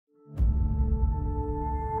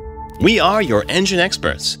We are your engine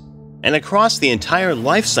experts, and across the entire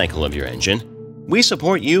life cycle of your engine, we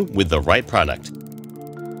support you with the right product.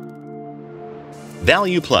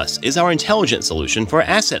 VALUEPlus is our intelligent solution for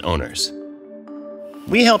asset owners.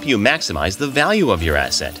 We help you maximize the value of your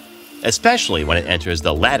asset, especially when it enters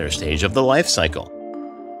the latter stage of the life cycle.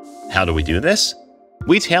 How do we do this?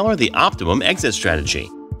 We tailor the optimum exit strategy,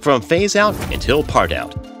 from phase out until part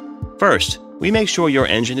out. First, we make sure your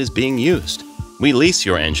engine is being used. We lease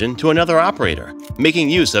your engine to another operator, making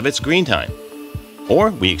use of its green time. Or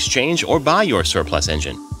we exchange or buy your surplus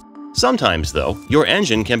engine. Sometimes, though, your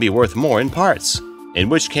engine can be worth more in parts, in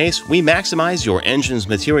which case we maximize your engine's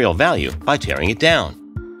material value by tearing it down.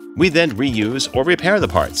 We then reuse or repair the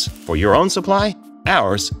parts for your own supply,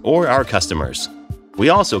 ours, or our customers. We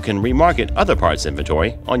also can remarket other parts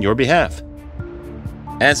inventory on your behalf.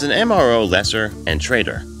 As an MRO lessor and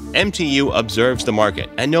trader, MTU observes the market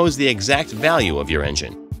and knows the exact value of your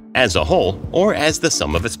engine, as a whole or as the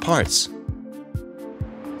sum of its parts.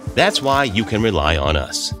 That's why you can rely on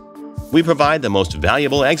us. We provide the most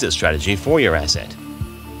valuable exit strategy for your asset,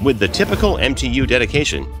 with the typical MTU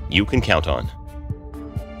dedication you can count on.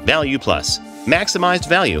 VALUEPlus, maximized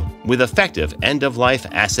value with effective end-of-life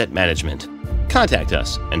asset management. Contact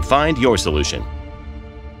us and find your solution.